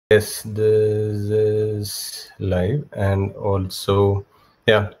Yes, this is live, and also,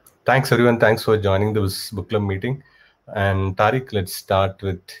 yeah, thanks everyone. Thanks for joining this book club meeting. And Tariq, let's start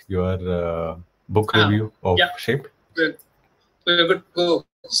with your book review of Shape. We're good to go.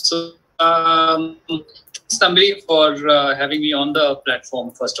 So, thanks, Nambi, for having me on the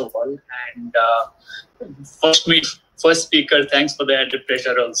platform, first of all. And first speaker, thanks for the added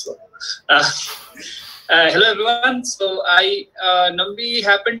pressure also. Hello, everyone. So, Nambi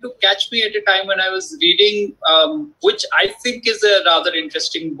happened to catch me at a time when I was reading, which I think is a rather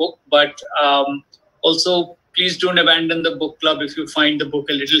interesting book, but also please don't abandon the book club if you find the book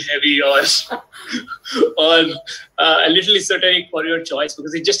a little heavy or a little esoteric for your choice,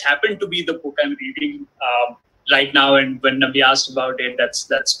 because it just happened to be the book I'm reading right now. And when Nabi asked about it,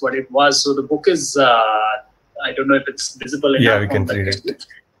 that's what it was. So the book is, I don't know if it's visible enough. Yeah, we can read it.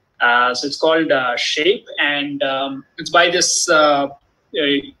 So it's called Shape, and it's by this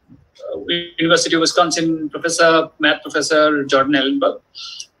University of Wisconsin math professor, Jordan Ellenberg.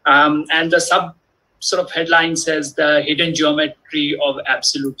 And the sort of headline says the hidden geometry of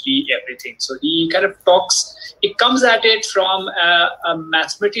absolutely everything. So he kind of he comes at it from a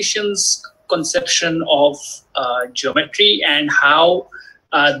mathematician's conception of geometry and how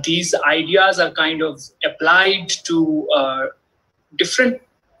these ideas are kind of applied to different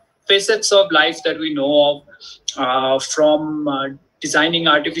facets of life that we know of, from designing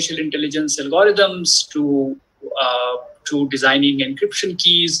artificial intelligence algorithms to designing encryption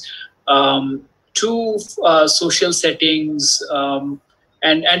keys, to social settings,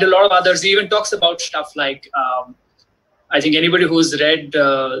 and a lot of others. He even talks about stuff like, I think anybody who's read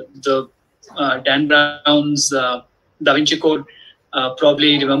the Dan Brown's Da Vinci Code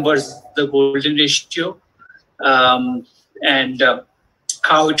probably remembers the golden ratio, and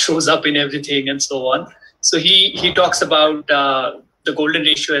how it shows up in everything and so on. So he talks about the golden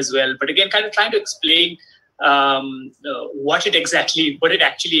ratio as well, but again, kind of trying to explain what it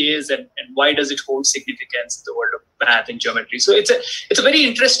actually is, and why does it hold significance in the world of math and geometry. So it's a very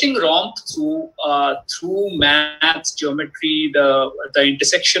interesting romp through math, geometry, the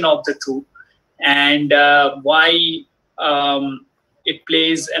intersection of the two, and why it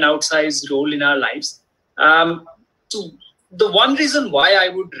plays an outsized role in our lives. So the one reason why I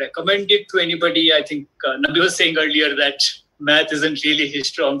would recommend it to anybody, I think Nabi was saying earlier that math isn't really his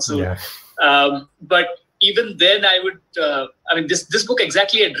strong suit. Yeah. But even then, I would. I mean, this book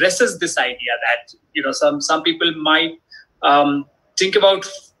exactly addresses this idea that some people might think about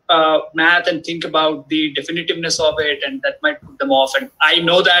math and think about the definitiveness of it, and that might put them off. And I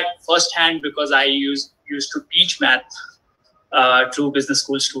know that firsthand because I used to teach math to business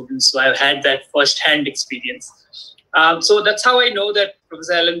school students, so I've had that firsthand experience. So that's how I know that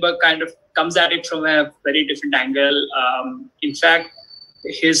Professor Ellenberg kind of comes at it from a very different angle. In fact,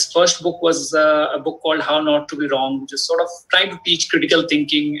 his first book was a book called How Not to Be Wrong, which is sort of trying to teach critical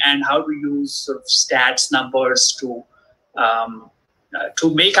thinking and how to use sort of stats, numbers to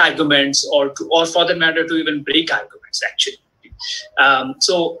make arguments, or for that matter, to even break arguments, actually.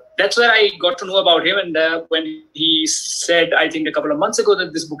 So that's where I got to know about him. And when he said, I think a couple of months ago,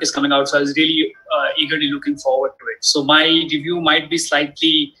 that this book is coming out, so I was really eagerly looking forward to it. So my review might be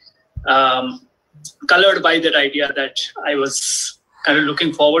slightly colored by that idea that I was kind of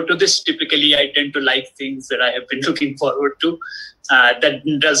looking forward to this. Typically, I tend to like things that I have been looking forward to. That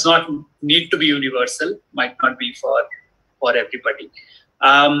does not need to be universal, might not be for everybody.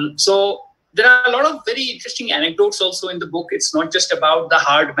 So there are a lot of very interesting anecdotes also in the book. It's not just about the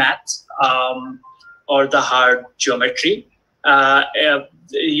hard math or the hard geometry.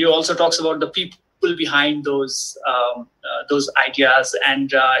 He also talks about the people behind those ideas,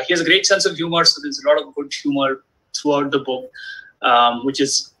 and he has a great sense of humor. So there's a lot of good humor throughout the book, which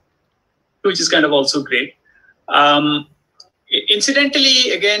is kind of also great.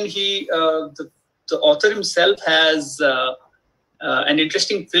 Incidentally, again, the author himself has an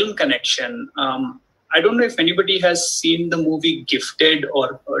interesting film connection. I don't know if anybody has seen the movie Gifted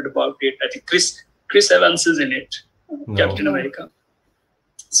or heard about it. I think Chris Evans is in it, no. Captain America.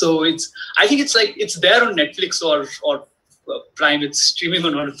 So I think it's there on Netflix or Prime. It's streaming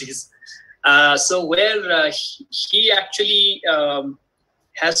on one of these. So where he actually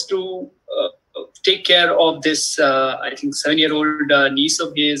has to take care of this, I think 7-year-old niece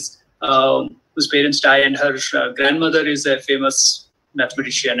of his, whose parents die, and her grandmother is a famous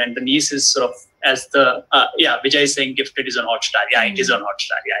mathematician, and the niece is sort of as the Vijay is saying Gifted is on Hotstar. Yeah, it is on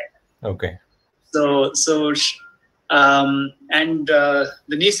Hotstar. Yeah. Okay. So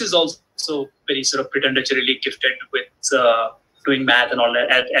the niece is also very sort of preternaturally gifted with doing math and all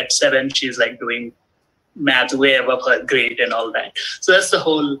that. At 7, she's like doing math way above her grade and all that. So that's the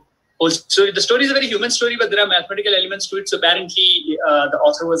whole story. The story is a very human story, but there are mathematical elements to it. So apparently, the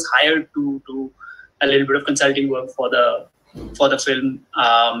author was hired to do a little bit of consulting work for the film,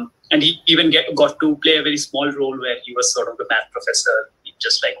 and he even got to play a very small role where he was sort of the math professor,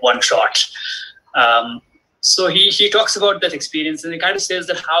 just like one shot. So he talks about that experience, and he kind of says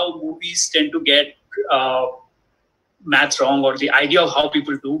that how movies tend to get math wrong, or the idea of how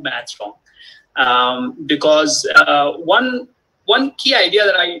people do math wrong, because one key idea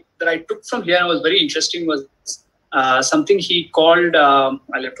that I took from here and was very interesting was something he called, I'll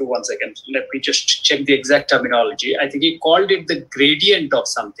have to 1 second, let me just check the exact terminology. I think he called it the gradient of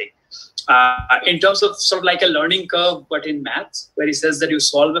something, in terms of sort of like a learning curve, but in maths, where he says that you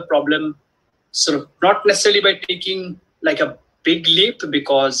solve a problem sort of not necessarily by taking like a big leap,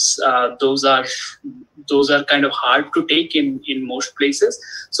 because those are kind of hard to take in most places.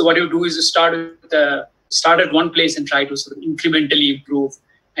 So what you do is you start at one place and try to sort of incrementally improve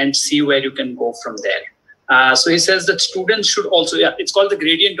and see where you can go from there. So he says that students should also, it's called the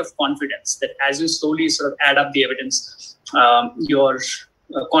gradient of confidence, that as you slowly sort of add up the evidence, your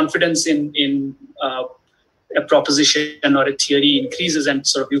confidence in a proposition or a theory increases, and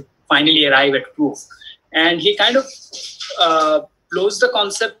sort of you finally arrive at proof. And he kind of blows the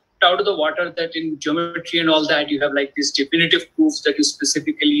concept out of the water that in geometry and all that, you have like these definitive proofs that you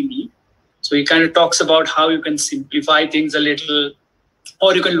specifically need. So he kind of talks about how you can simplify things a little,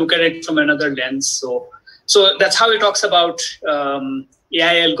 or you can look at it from another lens. So that's how he talks about AI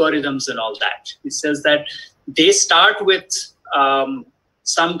algorithms and all that. He says that they start with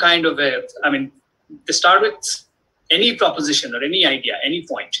some kind of they start with any proposition or any idea, any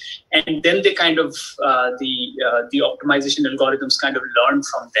point, and then they kind of the optimization algorithms kind of learn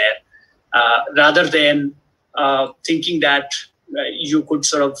from there, rather than thinking that you could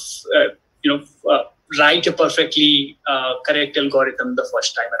sort of write a perfectly correct algorithm the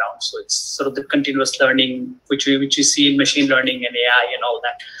first time around. So it's sort of the continuous learning which we see in machine learning and AI and all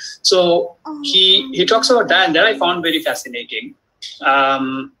that. So he talks about that, and that I found very fascinating.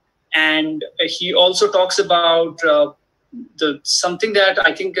 And he also talks about something that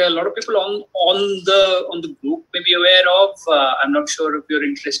I think a lot of people on the group may be aware of. I'm not sure if you're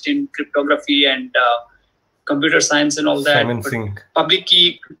interested in cryptography and computer science and all that. Simon Singh. Public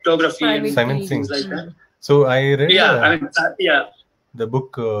key cryptography Simon Singh. Like that. So I read the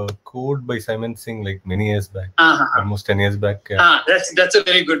book Code by Simon Singh like many years back, almost 10 years back. That's a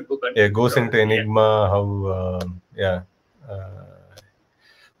very good book. It goes into Enigma, how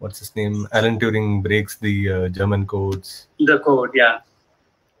what's his name? Alan Turing breaks the German codes. The code, yeah.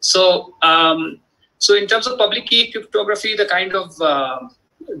 So in terms of public key cryptography, the kind of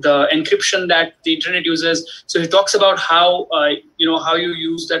the encryption that the internet uses. So he talks about how how you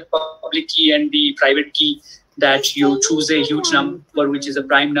use that public key and the private key, that you choose a huge number which is a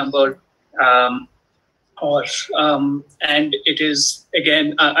prime number, and it is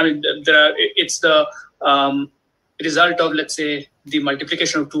again it's the result of, let's say, the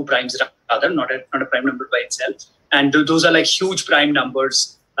multiplication of two primes rather, not a prime number by itself, and those are like huge prime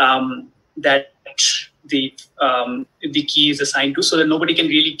numbers that the key is assigned to, so that nobody can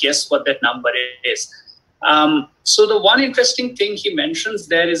really guess what that number is. So the one interesting thing he mentions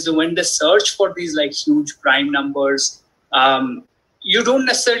there is when they search for these like huge prime numbers, you don't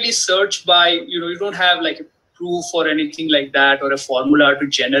necessarily search by, you don't have like a proof or anything like that, or a formula to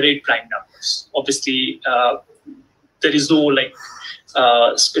generate prime numbers. Obviously, there is no like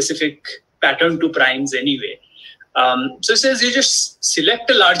specific pattern to primes anyway. So it says you just select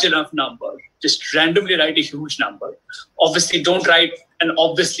a large enough number, just randomly write a huge number. Obviously, don't write an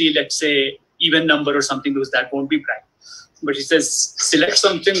obviously, let's say, even number or something, because that won't be prime. But he says select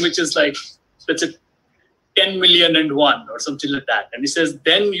something which is like, let's say, 10,000,001 or something like that. And he says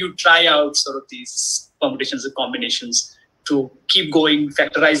then you try out sort of these permutations and combinations to keep going,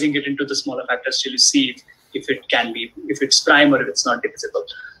 factorizing it into the smaller factors till you see if it's prime or if it's not divisible.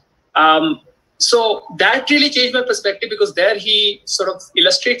 So that really changed my perspective, because there he sort of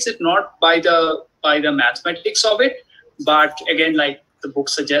illustrates it not by the mathematics of it, but again, like the book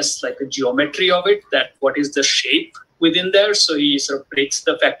suggests, like the geometry of it, that what is the shape within there. So he sort of breaks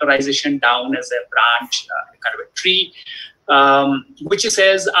the factorization down as a branch, kind of a tree, which he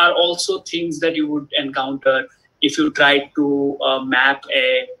says are also things that you would encounter if you try to map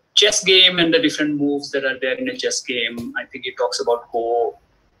a chess game and the different moves that are there in a chess game. I think he talks about Go,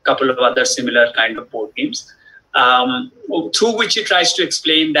 couple of other similar kind of board games, through which he tries to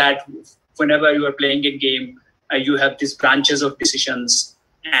explain that whenever you are playing a game, you have these branches of decisions,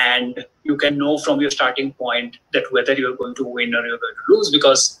 and you can know from your starting point that whether you're going to win or you're going to lose,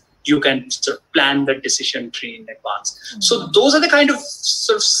 because you can sort of plan the decision tree in advance. So those are the kind of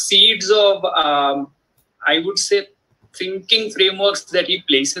sort of seeds of, I would say, thinking frameworks that he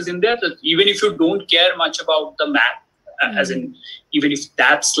places in there, that even if you don't care much about the math, as in, even if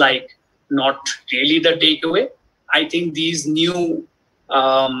that's like not really the takeaway, I think these new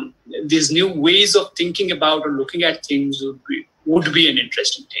ways of thinking about or looking at things would be an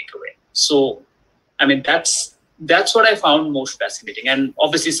interesting takeaway. So, I mean, that's what I found most fascinating. And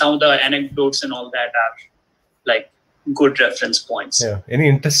obviously some of the anecdotes and all that are like good reference points. Yeah. Any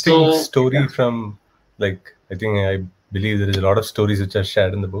interesting story from, like, I believe there is a lot of stories which are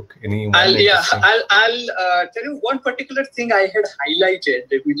shared in the book. I'll tell you one particular thing I had highlighted.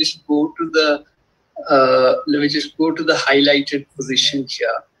 Let me just go to the highlighted position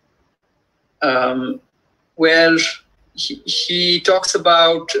here, where he talks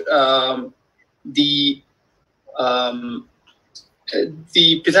about the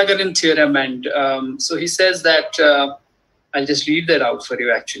Pythagorean theorem, and so he says that I'll just read that out for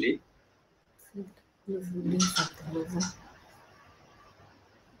you actually.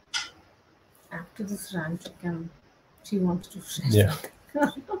 After this rant, she wants to share. Yeah.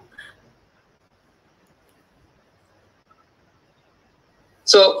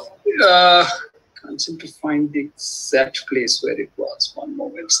 So, can't seem to find the exact place where it was. One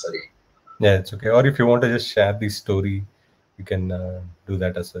moment, sorry. Yeah, it's okay. Or if you want to just share the story, you can do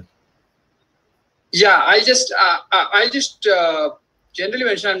that as well. Yeah, I'll just generally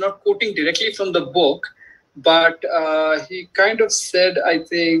mention, I'm not quoting directly from the book, but he kind of said, I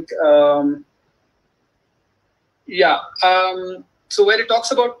think, so where he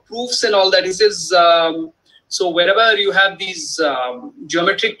talks about proofs and all that, he says, so wherever you have these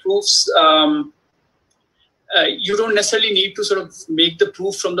geometric proofs, you don't necessarily need to sort of make the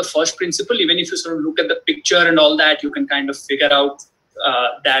proof from the first principle. Even if you sort of look at the picture and all that, you can kind of figure out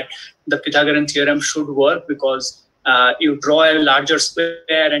that the Pythagorean theorem should work, because you draw a larger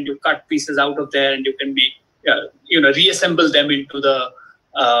square and you cut pieces out of there, and you can make, reassemble them into the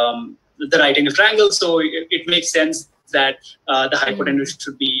right angle triangle. So it makes sense that the hypotenuse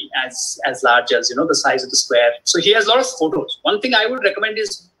should be as large as, the size of the square. So he has a lot of photos. One thing I would recommend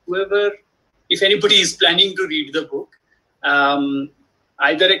is if anybody is planning to read the book,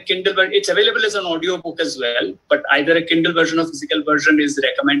 either a Kindle, but it's available as an audio book as well, but either a Kindle version or physical version is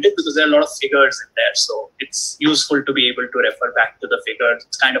recommended, because there are a lot of figures in there. So it's useful to be able to refer back to the figures.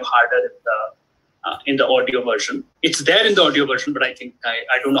 It's kind of harder in the audio version. It's there in the audio version, but I think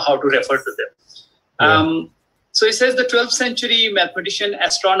I don't know how to refer to them. Yeah. So he says the 12th century mathematician,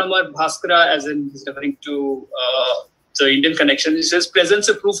 astronomer Bhaskara, as in he's referring to the Indian connection, he says presents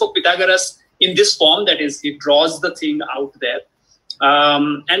a proof of Pythagoras in this form, that is, he draws the thing out there,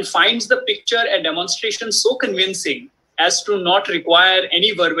 and finds the picture a demonstration so convincing as to not require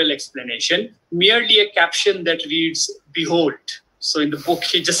any verbal explanation, merely a caption that reads, "Behold." So in the book,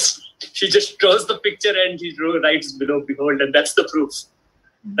 he just draws the picture and he writes below, "Behold," and that's the proof.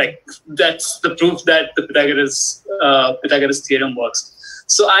 Like, that's the proof that the Pythagoras theorem works.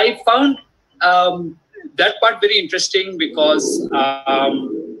 So I found that part very interesting, because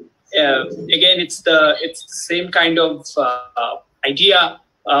again, it's the same kind of idea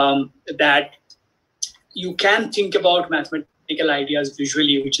that you can think about mathematical ideas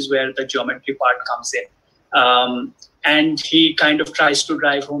visually, which is where the geometry part comes in. And he kind of tries to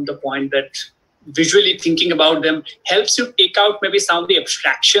drive home the point that visually thinking about them helps you take out maybe some of the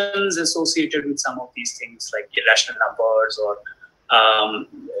abstractions associated with some of these things, like irrational numbers or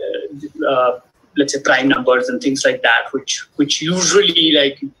let's say prime numbers and things like that, which usually,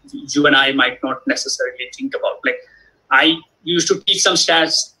 like, you and I might not necessarily think about. Like, I used to teach some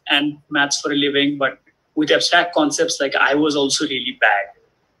stats and maths for a living, but with abstract concepts, like, I was also really bad.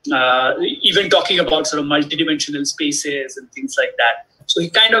 Even talking about sort of multidimensional spaces and things like that. So he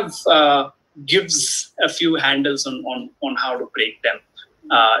kind of gives a few handles on how to break them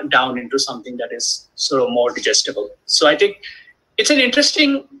down into something that is sort of more digestible. So I think it's an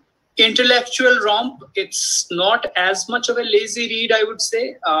interesting intellectual romp. It's not as much of a lazy read, I would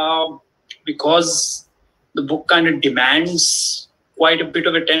say, because the book kind of demands quite a bit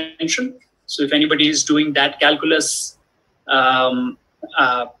of attention. So if anybody is doing that calculus, fair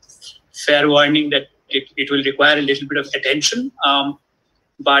warning that it will require a little bit of attention,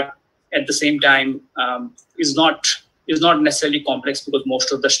 but at the same time is not necessarily complex, because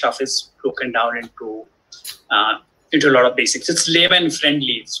most of the stuff is broken down into a lot of basics. It's layman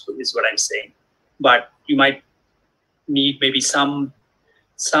friendly is what I'm saying, but you might need maybe some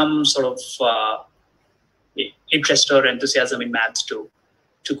sort of interest or enthusiasm in maths to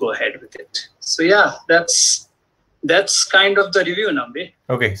go ahead with it. So yeah, that's that's kind of the review, Nambi.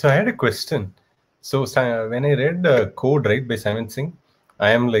 Okay, so I had a question. So when I read Code, right, by Simon Singh, I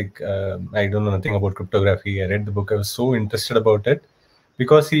am like, I don't know nothing about cryptography. I read the book. I was so interested about it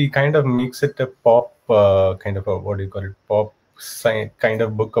because he kind of makes it a pop kind of a, what do you call it, pop kind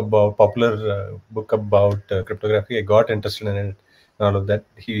of book about popular book about cryptography. I got interested in it and all of that.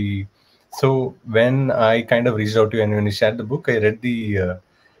 So when I kind of reached out to you and when he shared the book, I read the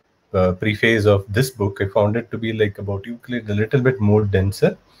preface of this book. I found it to be like about Euclid, a little bit more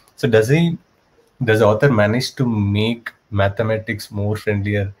denser. So does the author manage to make mathematics more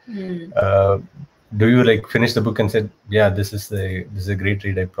friendlier? Do you like finish the book and said, yeah, this is a great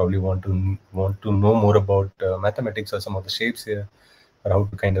read, I probably want to know more about mathematics or some of the shapes here, or how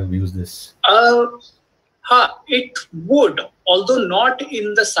to kind of use this? It would, although not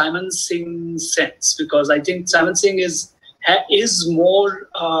in the Simon Singh sense, because I think Simon Singh is more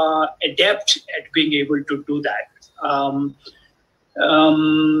adept at being able to do that.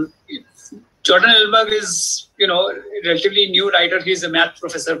 Jordan Ellenberg is, a relatively new writer. He's a math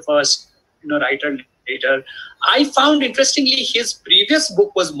professor first, writer later. I found, interestingly, his previous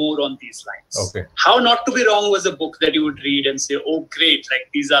book was more on these lines. Okay. How Not to Be Wrong was a book that you would read and say, oh, great, like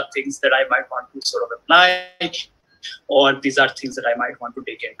these are things that I might want to sort of apply, or these are things that I might want to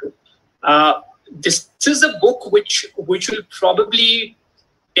dig into. This is a book which will probably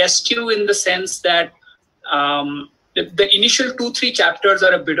test you in the sense that the initial 2-3 chapters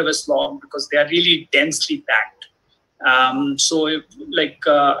are a bit of a slog because they are really densely packed. I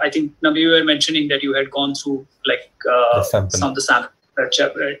think Nabi, you were mentioning that you had gone through some of the sample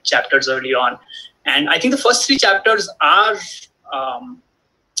chapters early on, and I think the first 3 chapters are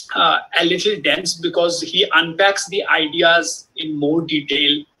a little dense because he unpacks the ideas in more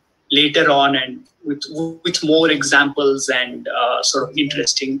detail later on and with more examples and sort of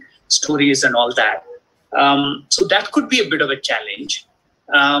interesting stories and all that. So that could be a bit of a challenge.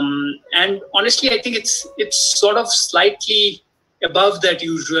 And honestly, I think it's sort of slightly above that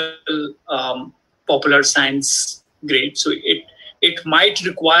usual popular science grade. So it might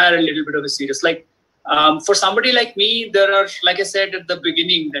require a little bit of a serious, for somebody like me, there are, like I said at the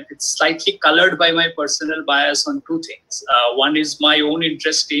beginning, that it's slightly colored by my personal bias on 2 things. One is my own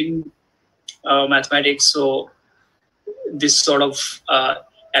interest in mathematics. So this sort of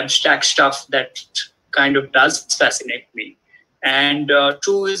abstract stuff that kind of does fascinate me. And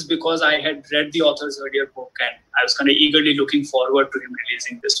 2 is because I had read the author's earlier book and I was kind of eagerly looking forward to him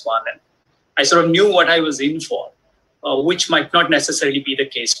releasing this one. And I sort of knew what I was in for, which might not necessarily be the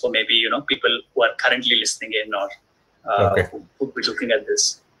case for maybe, people who are currently listening in or who would be looking at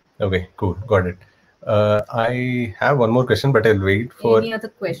this. Okay, cool. Got it. I have one more question, but I'll wait for... Any other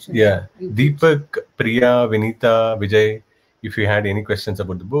questions? Yeah. Deepak, Priya, Vinita, Vijay, if you had any questions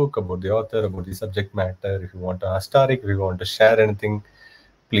about the book, about the author, about the subject matter, if you want to ask Tareque, if you want to share anything,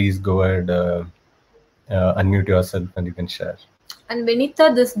 please go ahead, unmute yourself and you can share. And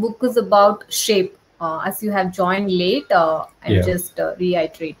Vinita, this book is about shape, as you have joined late, and just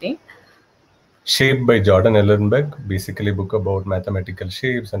reiterating. Shape by Jordan Ellenberg, basically a book about mathematical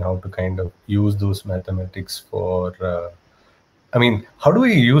shapes and how to kind of use those mathematics for, how do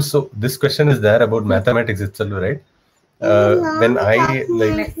we use, so this question is there about mathematics itself, right? When I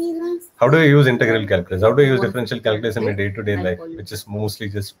how do I use integral calculus? How do I use differential calculus in my day-to-day life, which is mostly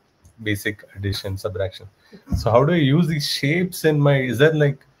just basic addition, subtraction? So how do I use these shapes in my, is that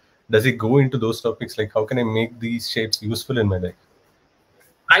like, does it go into those topics? Like, how can I make these shapes useful in my life?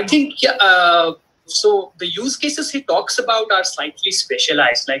 I think, so the use cases he talks about are slightly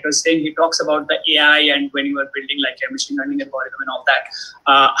specialized. Like I was saying, he talks about the AI and when you are building like a machine learning algorithm and all that,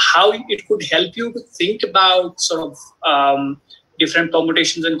 how it could help you to think about sort of different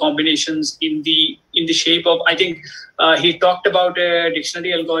permutations and combinations in the shape of, I think he talked about a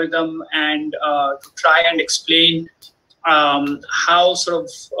dictionary algorithm and to try and explain how sort of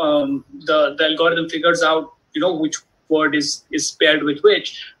the algorithm figures out, which word is paired with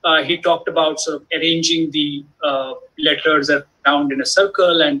which. He talked about sort of arranging the letters around in a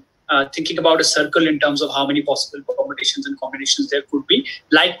circle and thinking about a circle in terms of how many possible permutations and combinations there could be.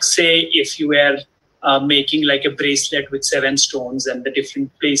 Like, say, if you were making like a bracelet with 7 stones and the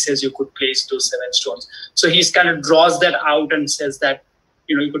different places you could place those 7 stones. So he's kind of draws that out and says that,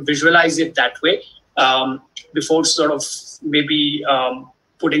 you could visualize it that way before sort of maybe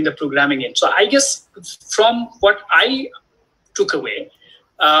putting the programming in. So I guess from what I took away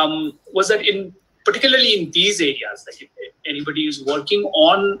was that particularly in these areas, like if anybody is working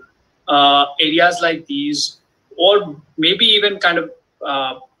on areas like these, or maybe even kind of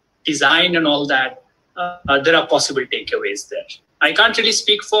design and all that, there are possible takeaways there. I can't really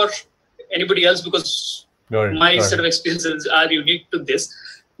speak for anybody else because My sort of experiences are unique to this,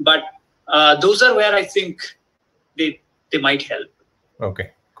 but those are where I think they might help.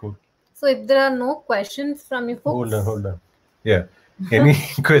 Okay, cool. So if there are no questions from you folks, Hold on. Yeah. Any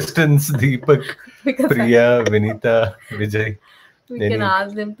questions, Deepak, Priya, Vinita, Vijay? We can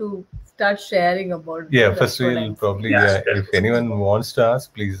ask them to start sharing about. Yeah, first we'll probably, if anyone wants to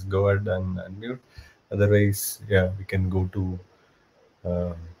ask, please go ahead and unmute. Otherwise, we can go to.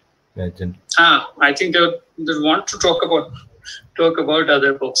 I think they want to talk about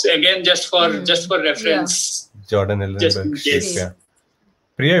other books again, just for reference. Jordan Ellenberg.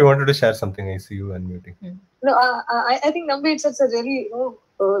 Priya, you wanted to share something? I see you unmuting. No, I think Nambi, it's a really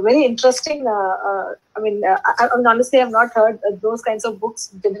very interesting. Honestly, I've not heard those kinds of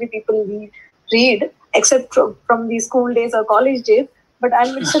books generally people read, except from the school days or college days. But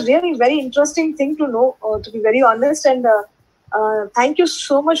it's a really very interesting thing to know, to be very honest. And thank you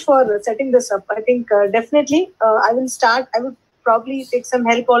so much for setting this up. I think definitely I will start. I will probably take some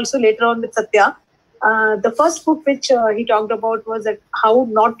help also later on with Satya. The first book which he talked about was that how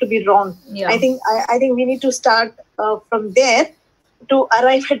not to be wrong. Yeah. I think we need to start from there to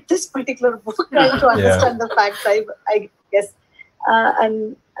arrive at this particular book and to understand the facts. I guess,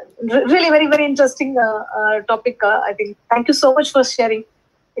 and really very very interesting topic. I think. Thank you so much for sharing.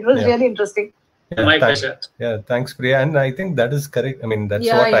 It was really interesting. Yeah, my pleasure. Yeah, thanks, Priya. And I think that is correct. I mean, that's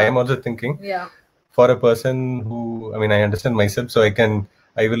what I am also thinking. Yeah. For a person who, I understand myself, so I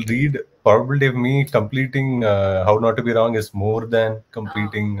will read. Probability of me completing How Not to Be Wrong is more than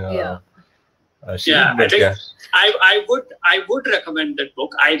completing. I think I would recommend that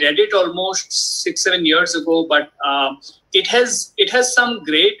book. I read it almost 6-7 years ago, but it has some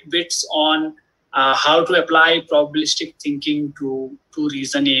great bits on how to apply probabilistic thinking to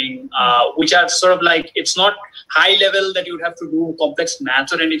reasoning, which are sort of like, it's not high level that you would have to do complex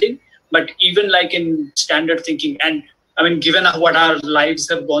math or anything, but even like in standard thinking. And given what our lives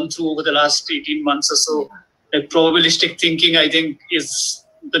have gone through over the last 18 months or so, like probabilistic thinking, I think, is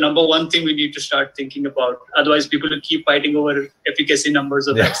the number one thing we need to start thinking about. Otherwise, people will keep fighting over efficacy numbers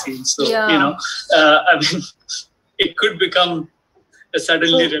of vaccines. So, it could become a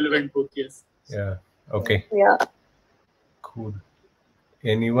suddenly relevant book. Yes. Yeah. Okay. Yeah. Cool.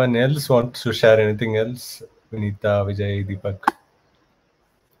 Anyone else wants to share anything else? Vinita, Vijay, Deepak?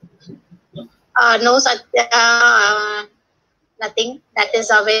 No, Satya, nothing. That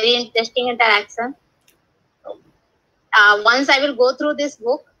is a very interesting interaction. Once I will go through this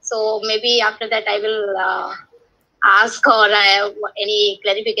book, so maybe after that I will ask or any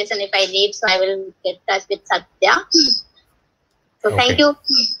clarification if I need. So I will get touch with Satya. So thank you.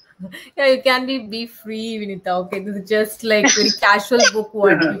 Yeah, you can be free, Vinita. Okay, this is just like very casual book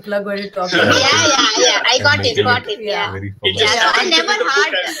what people are going to talk about. Yeah. I got it. Yeah. I never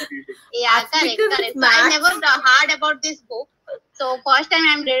heard. Yeah, correct. So I never heard about this book. So first time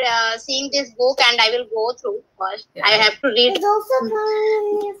I'm seeing this book and I will go through first. Yeah. I have to read. It's also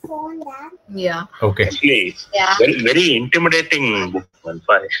on your phone, Dad. Yeah. Okay. Actually, very intimidating book.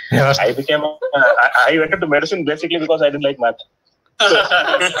 I became. I went into medicine basically because I didn't like math.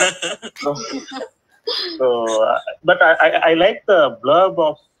 But I like the blurb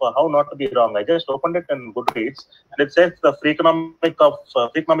of How Not to Be Wrong. I just opened it in Goodreads, and it says the free economics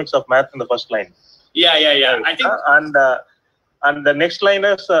of math in the first line. Yeah. I think. And the next line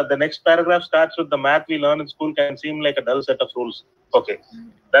is the next paragraph starts with the math we learn in school can seem like a dull set of rules. Okay,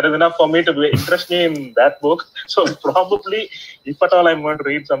 that is enough for me to interest me in that book. So probably, if at all I'm going to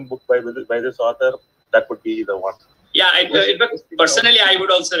read some book by this author, that would be the one. Yeah, personally, I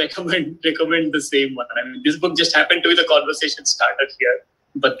would also recommend the same one. This book just happened to be the conversation starter here,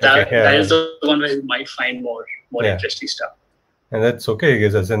 but that is the one where you might find more interesting stuff. And that's okay,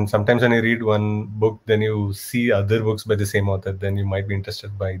 because sometimes when you read one book, then you see other books by the same author, then you might be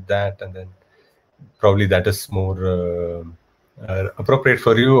interested by that, and then probably that is more appropriate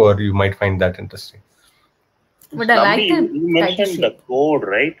for you, or you might find that interesting. But I like you mentioned the code,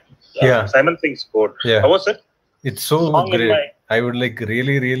 right? Simon Sink's code. Yeah. How was it? It's so great. I would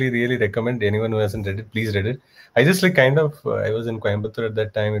really recommend anyone who hasn't read it, please read it. I just I was in Coimbatore at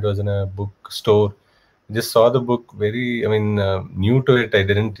that time. It was in a bookstore. Just saw the book, very, new to it. I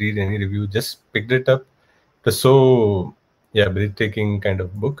didn't read any review, just picked it up. It was so, breathtaking kind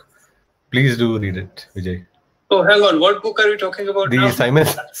of book. Please do read it, Vijay. Oh, hang on. What book are we talking about now?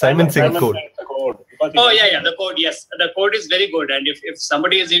 The Simon Sink Code. Oh, yeah, the code, yes. The code is very good. And if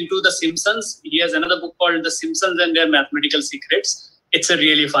somebody is into The Simpsons, he has another book called The Simpsons and Their Mathematical Secrets. It's a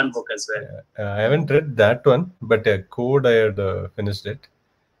really fun book as well. I haven't read that one, but Code, I had finished it.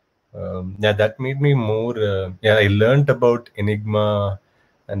 That made me more, I learned about Enigma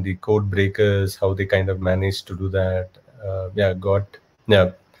and the code breakers, how they kind of managed to do that.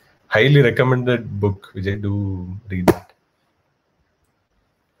 Highly recommended book, Vijay. Do read that.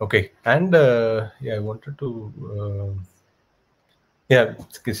 Okay, and I wanted to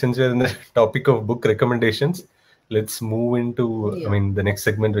since we're in the topic of book recommendations, let's move into the next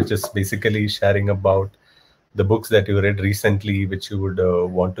segment, which is basically sharing about the books that you read recently, which you would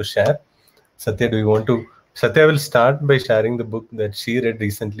want to share. Satya, do you want to? Satya will start by sharing the book that she read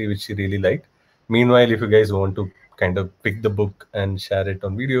recently, which she really liked. Meanwhile, if you guys want to kind of pick the book and share it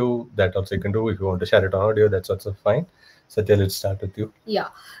on video, that also you can do. If you want to share it on audio, that's also fine. Satya, let's start with you. Yeah.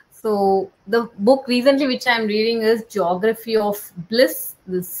 So the book recently which I'm reading is Geography of Bliss.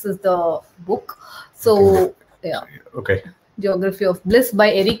 This is the book. So Okay. Geography of Bliss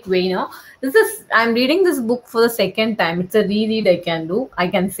by Eric Weiner. I'm reading this book for the second time. It's a reread I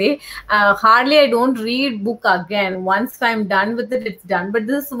can say. Hardly I don't read book again. Once I'm done with it, it's done. But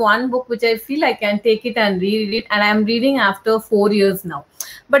this is one book which I feel I can take it and reread it. And I'm reading after 4 years now.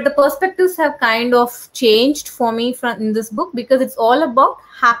 But the perspectives have kind of changed for me in this book because it's all about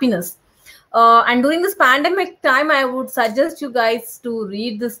happiness. And during this pandemic time, I would suggest you guys to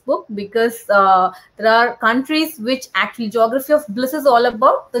read this book because there are countries which actually Geography of Bliss is all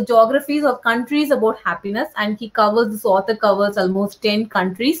about the geographies of countries about happiness. And this author covers almost 10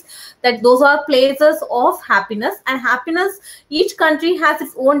 countries that those are places of happiness, and happiness, each country has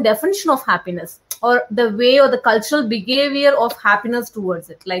its own definition of happiness or the way or the cultural behavior of happiness towards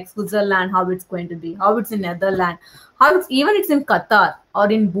it, like Switzerland, how it's going to be, how it's in Netherlands, how it's in Qatar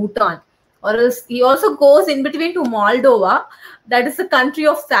or in Bhutan. Or else he also goes in between to Moldova, that is a country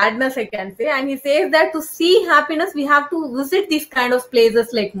of sadness, I can say. And he says that to see happiness, we have to visit these kind of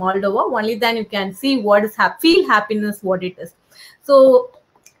places like Moldova. Only then you can see what is feel happiness, what it is. So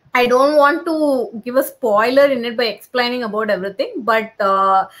I don't want to give a spoiler in it by explaining about everything, but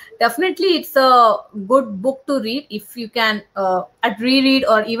definitely it's a good book to read if you can reread,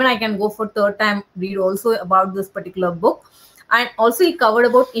 or even I can go for third time read also about this particular book. And also he covered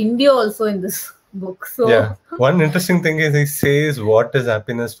about India also in this book. So one interesting thing is he says what is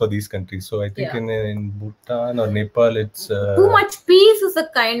happiness for these countries. So I think in Bhutan or Nepal, it's too much peace is a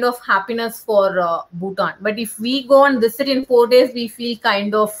kind of happiness for Bhutan. But if we go and visit in 4 days, we feel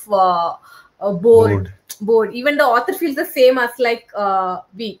kind of bored. Even the author feels the same as like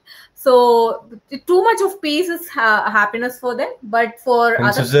we. So too much of peace is happiness for them, but for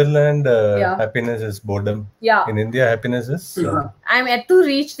in Switzerland, happiness is boredom. Yeah. In India, happiness is. I'm yet to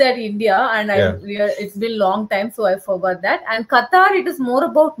reach that India, and it's been long time, so I forgot that. And Qatar, it is more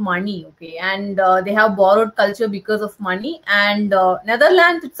about money, okay, and they have borrowed culture because of money. And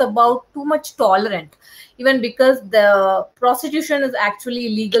Netherlands, it's about too much tolerant, even because the prostitution is actually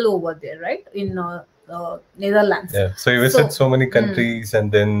illegal over there, right? In Netherlands. Yeah, so you visit so many countries and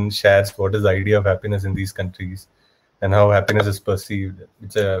then shares what is the idea of happiness in these countries and how happiness is perceived.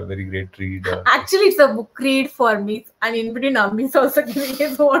 It's a very great read. Actually, it's a book read for me, and in between Ambi is also giving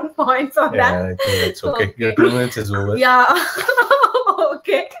his own points on that. Yeah, I think that's okay. Your 2 minutes is over. Yeah.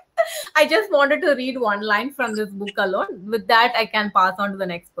 Okay. I just wanted to read one line from this book alone. With that, I can pass on to the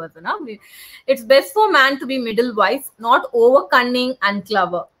next person. It's best for man to be middle wise, not over cunning and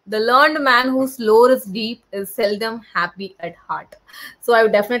clever. The learned man whose lore is deep is seldom happy at heart. So I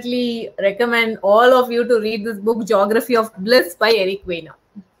would definitely recommend all of you to read this book, Geography of Bliss by Eric Weiner.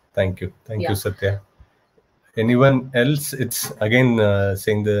 Thank you. Thank you, Satya. Anyone else? It's again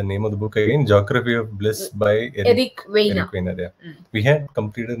saying the name of the book again, Geography of Bliss by Eric Weiner. We had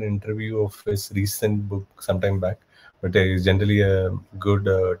completed an interview of his recent book sometime back, but he's generally a good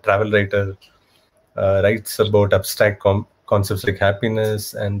travel writer, writes about abstract concepts like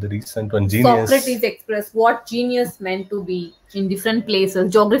happiness, and the recent one, Genius. Socrates expressed what genius meant to be in different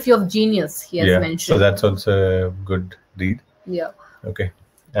places. Geography of Genius, he has mentioned. So that's also a good read. Yeah. Okay.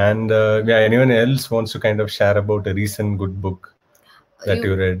 And anyone else wants to kind of share about a recent good book that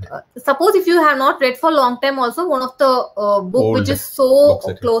you read? Suppose if you have not read for a long time also, one of the book which is so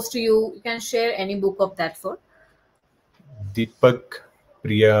close to you, you can share any book of that sort. Deepak,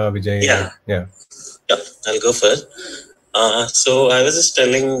 Priya, Vijay. Yeah, I'll go first. So I was just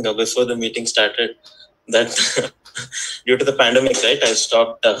telling before the meeting started that due to the pandemic, right, I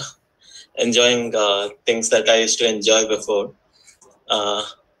stopped enjoying things that I used to enjoy before.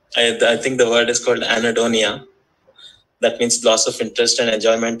 I think the word is called anhedonia. That means loss of interest and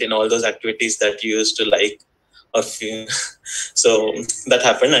enjoyment in all those activities that you used to like or feel. So that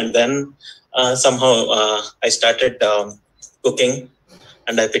happened, and then somehow I started cooking,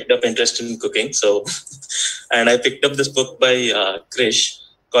 and I picked up interest in cooking. So, and I picked up this book by Krish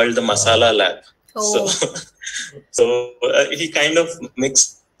called The Masala Lab. So he kind of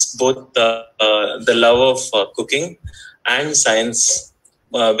mixed it's both the love of cooking and science,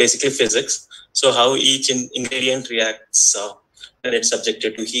 basically physics. So how each ingredient reacts when it's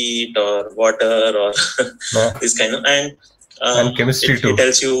subjected to heat or water or this kind of, and chemistry too. It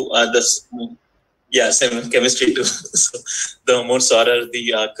tells you this. Yeah, same chemistry too. So the more sourer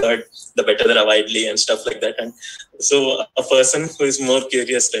the curd, the better the ravidly and stuff like that. And so a person who is more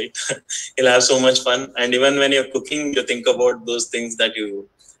curious, right, he'll have so much fun. And even when you're cooking, you think about those things that you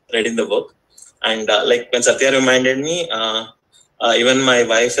read in the book. And like when Satya reminded me, even my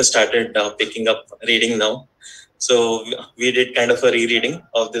wife has started picking up reading now. So we did kind of a rereading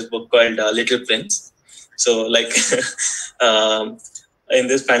of this book called Little Prince. So like in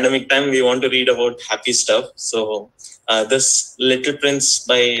this pandemic time, we want to read about happy stuff. So this Little Prince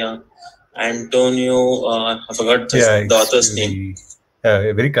by Antonio, I forgot the author's name.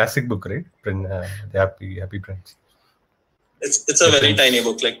 A very classic book, right? The Happy Prince. It's a very tiny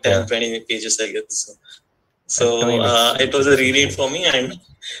book, like 10, 20 pages, I guess. So it was a reread for me, and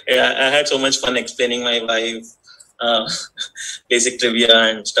I had so much fun explaining my wife basic trivia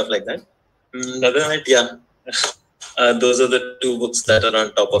and stuff like that. Other than that, yeah. Those are the two books that are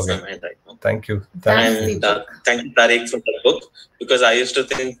on top of my mind right now. Thank you. And thank you, Tareque, for that book, because I used to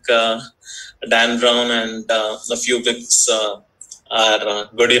think Dan Brown and a few books are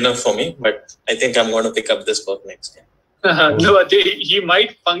good enough for me, but I think I'm going to pick up this book next year. No, he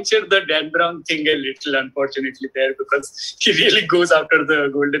might puncture the Dan Brown thing a little, unfortunately, there, because he really goes after the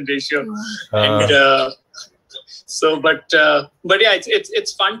golden ratio. And so, but yeah,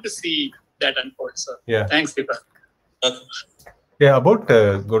 it's fun to see that unfold. So yeah, thanks, Deepak. Yeah, about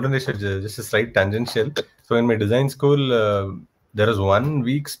golden ratio, just a slight tangential. So in my design school, there was 1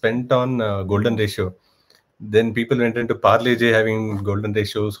 week spent on golden ratio. Then people went into Parle J having golden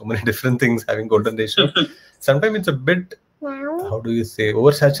ratio, so many different things having golden ratio. Sometimes it's a bit, how do you say,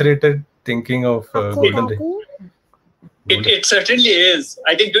 oversaturated thinking of golden ratio. It certainly is.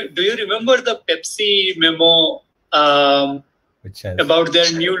 I think, do you remember the Pepsi memo about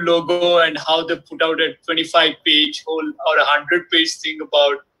their new logo and how they put out a 25-page whole or 100-page thing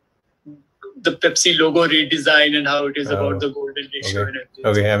about the Pepsi logo redesign and how it is about the golden ratio and everything.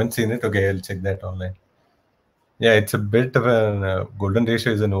 Okay, I haven't seen it. Okay, I'll check that online. Yeah, it's a bit of a golden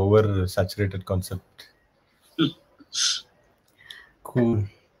ratio is an oversaturated concept. Cool.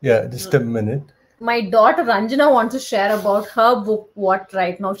 Yeah, just a minute. My daughter Ranjana wants to share about her book, what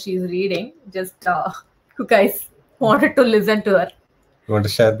right now she's reading. Just you guys wanted to listen to her. You want to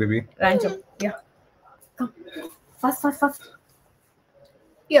share, baby? Ranjana, yeah. Come. Fast.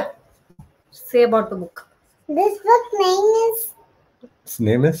 Yeah. Say about the book. This book name is? Its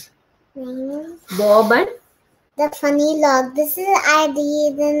name is? Bob and the Funny Log. This is I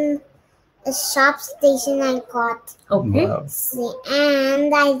read in a shop station I got. Okay. Wow.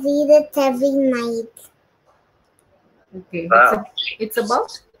 And I read it every night. Okay. Wow. It's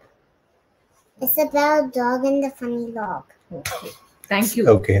about? It's about Dog and the Funny Log. Okay. Thank you.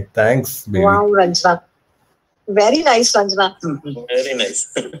 Okay. Thanks, baby. Wow, Ranjana. Very nice, Ranjana. Very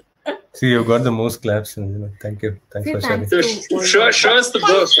nice. See, you got the most claps. Thank you. Thanks for sharing. Show us the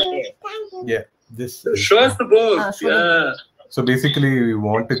book. Yeah. This. Show us the book. Yeah. So basically, we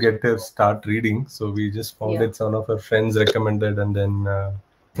want to get her start reading. So we just found it. Some of her friends recommended, and then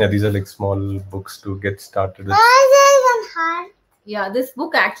yeah, these are like small books to get started with. Yeah, this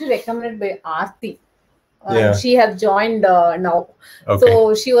book actually recommended by Aarti. Yeah. She has joined now. Okay.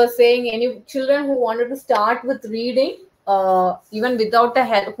 So she was saying any children who wanted to start with reading, even without a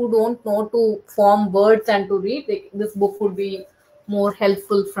help, who don't know to form words and to read, this book would be more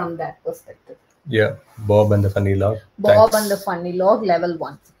helpful from that perspective. Yeah, Bob and the Funny Log. Bob and the Funny Log, level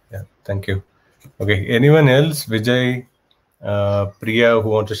 1. Yeah, thank you. Okay, anyone else? Vijay, Priya, who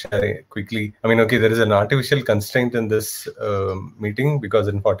want to share quickly? I mean, okay, there is an artificial constraint in this meeting because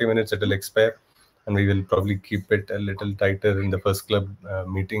in 40 minutes it will expire, and we will probably keep it a little tighter in the first club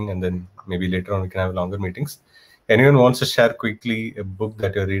meeting, and then maybe later on we can have longer meetings. Anyone wants to share quickly a book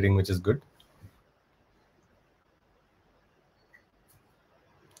that you're reading which is good?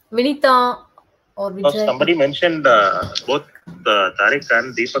 Vinita or Vijay? Somebody mentioned both Tareque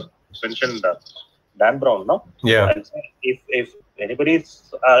and Deepak mentioned Dan Brown, no? Yeah. If anybody's,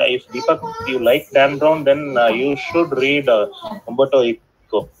 if Deepak, you like Dan Brown, then you should read Umberto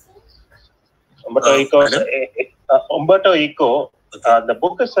Eco. Umberto Eco, the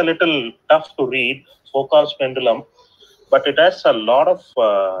book is a little tough to read, Foucault's Pendulum, but it has a lot of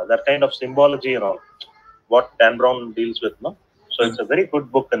that kind of symbology around what Dan Brown deals with, no? So it's a very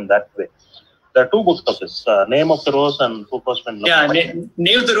good book in that way. There are two books of this, Name of the Rose and Who Caused Men Love. Yeah,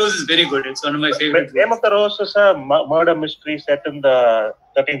 Name of the Rose is very good. It's one of my favorite Name of the Rose is a murder mystery set in the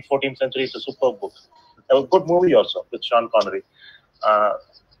 13th, 14th century. It's a superb book. A good movie also with Sean Connery.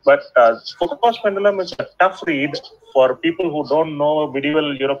 But Foucault's Pendulum is a tough read for people who don't know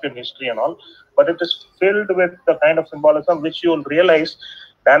medieval European history and all. But it is filled with the kind of symbolism which you will realize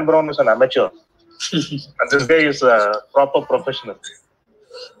Dan Brown is an amateur. And this guy is a proper professional.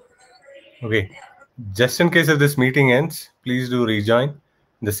 Okay. Just in case if this meeting ends, please do rejoin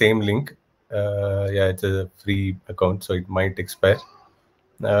the same link. Yeah, it's a free account, so it might expire.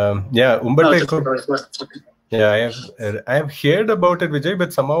 Yeah, yeah, I have heard about it, Vijay,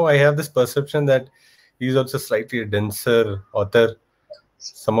 but somehow I have this perception that he's also slightly a denser author.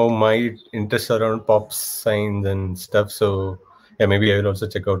 Somehow my interest around pop science and stuff. So yeah, maybe I will also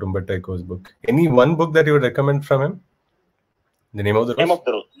check out Umberto Eco's book. Any one book that you would recommend from him? The Name of the Rose? Name of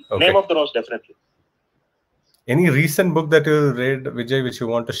the Rose. Okay. Name of the Rose, definitely. Any recent book that you read, Vijay, which you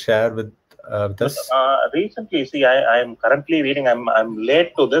want to share with us? Recently, see, I am currently reading. I'm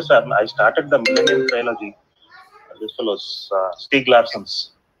late to this. I started the Millennium Trilogy. This fellow's Stieg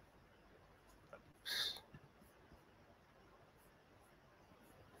Larsson's.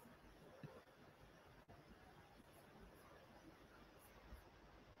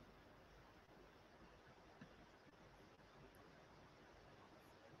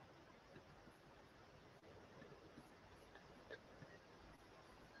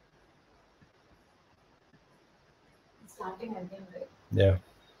 Starting again, right? Yeah.